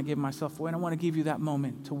time. I give myself away. And I want to give you that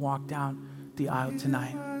moment to walk down the aisle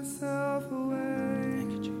tonight.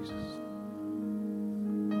 Thank you, Jesus.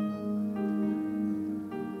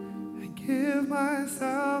 I give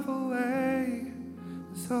myself away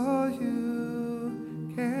so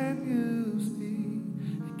you can use me.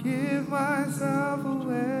 I give myself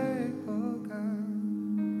away, oh God.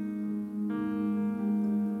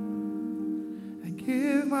 I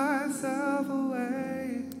give myself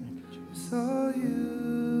away so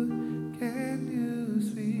you can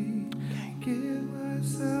use me. Give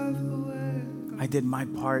myself away. I did my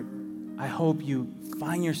part. I hope you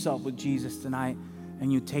find yourself with Jesus tonight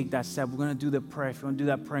and you take that step. We're going to do the prayer. If you want to do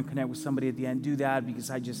that prayer and connect with somebody at the end, do that, because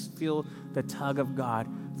I just feel the tug of God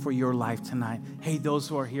for your life tonight. Hey, those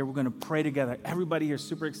who are here, we're going to pray together. Everybody here is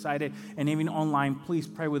super excited, and even online, please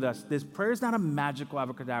pray with us. This prayer is not a magical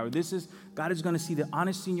abracadabra. This is, God is going to see the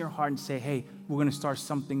honesty in your heart and say, hey, we're going to start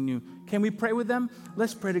something new. Can we pray with them?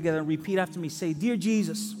 Let's pray together and repeat after me. Say, Dear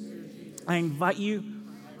Jesus, I invite you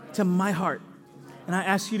to my heart, and I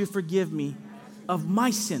ask you to forgive me of my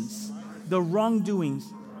sins, the wrongdoings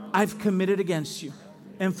I've committed against you.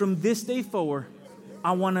 And from this day forward,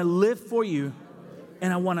 I want to live for you,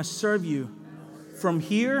 and I want to serve you from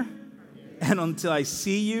here and until I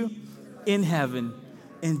see you in heaven.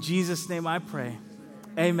 In Jesus' name I pray.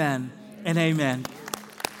 Amen and amen.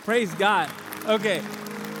 Praise God. Okay.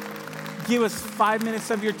 Give us 5 minutes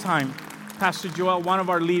of your time. Pastor Joel, one of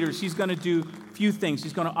our leaders, he's going to do a few things.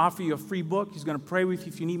 He's going to offer you a free book. He's going to pray with you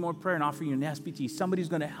if you need more prayer and offer you an SPT. Somebody's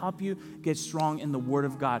going to help you get strong in the Word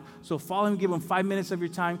of God. So follow him, give him 5 minutes of your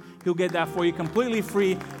time. He'll get that for you completely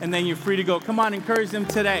free, and then you're free to go. Come on, encourage them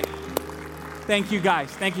today. Thank you, guys.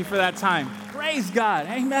 Thank you for that time. Praise God.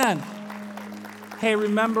 Amen. Hey,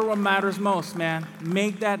 remember what matters most, man.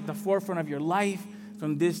 Make that the forefront of your life.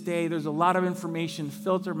 From this day, there's a lot of information.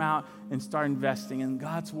 Filter them out and start investing in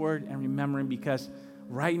God's Word and remembering, because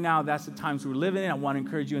right now, that's the times we're living in. I want to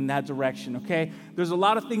encourage you in that direction, okay? There's a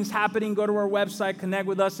lot of things happening. Go to our website, connect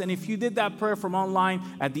with us. And if you did that prayer from online,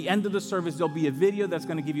 at the end of the service, there'll be a video that's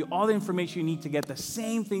going to give you all the information you need to get the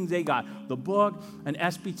same things they got. The book, an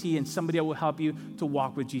SPT, and somebody that will help you to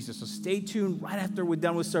walk with Jesus. So stay tuned right after we're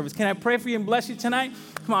done with service. Can I pray for you and bless you tonight?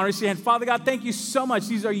 Come on, raise your hand. Father God, thank you so much.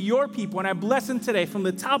 These are your people, and I bless them today from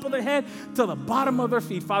the top of their head to the bottom of their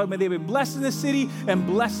feet. Father, may they be blessed in the city and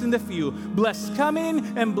blessed in the field. Blessed coming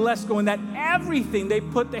and blessed going, that everything they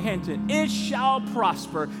put their hand to, it shall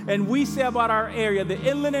prosper. And we say about our area, the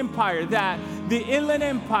Inland Empire, that the Inland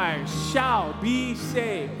Empire shall be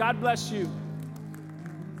saved. God bless you.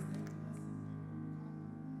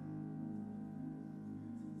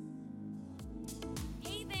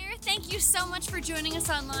 Hey there, thank you so much for joining us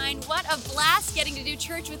online. What a blast getting to do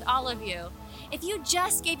church with all of you. If you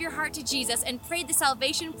just gave your heart to Jesus and prayed the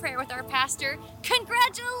salvation prayer with our pastor,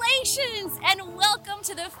 congratulations and welcome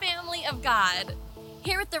to the family of God.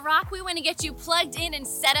 Here at The Rock, we want to get you plugged in and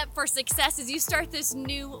set up for success as you start this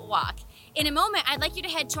new walk. In a moment, I'd like you to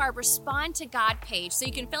head to our Respond to God page so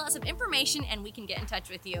you can fill out some information and we can get in touch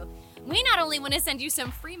with you. We not only want to send you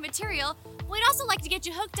some free material, we'd also like to get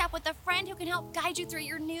you hooked up with a friend who can help guide you through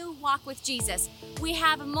your new walk with Jesus. We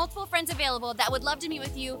have multiple friends available that would love to meet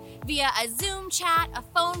with you via a Zoom chat, a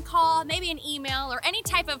phone call, maybe an email, or any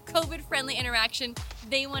type of COVID-friendly interaction.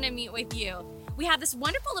 They want to meet with you. We have this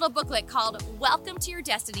wonderful little booklet called Welcome to Your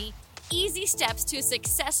Destiny, Easy Steps to a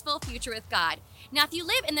Successful Future with God. Now, if you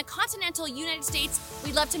live in the continental United States,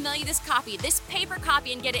 we'd love to mail you this copy, this paper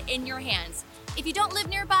copy, and get it in your hands. If you don't live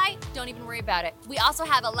nearby, don't even worry about it. We also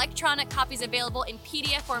have electronic copies available in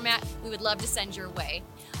PDF format we would love to send your way.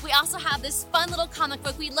 We also have this fun little comic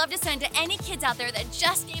book we'd love to send to any kids out there that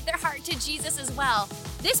just gave their heart to Jesus as well.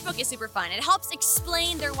 This book is super fun. It helps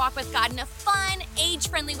explain their walk with God in a fun,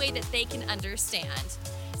 age-friendly way that they can understand.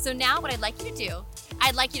 So now what I'd like you to do,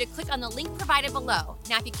 I'd like you to click on the link provided below.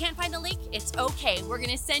 Now, if you can't find the link, it's okay. We're going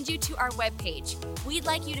to send you to our webpage. We'd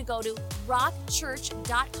like you to go to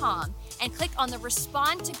rockchurch.com and click on the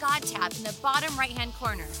Respond to God tab in the bottom right-hand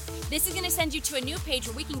corner. This is going to send you to a new page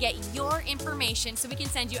where we can get your information so we can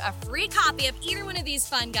send you a free copy of either one of these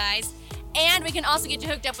fun guys And we can also get you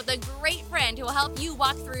hooked up with a great friend who will help you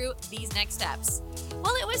walk through these next steps.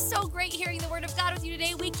 Well, it was so great hearing the Word of God with you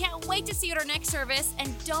today. We can't wait to see you at our next service.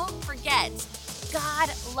 And don't forget, God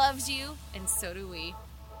loves you, and so do we.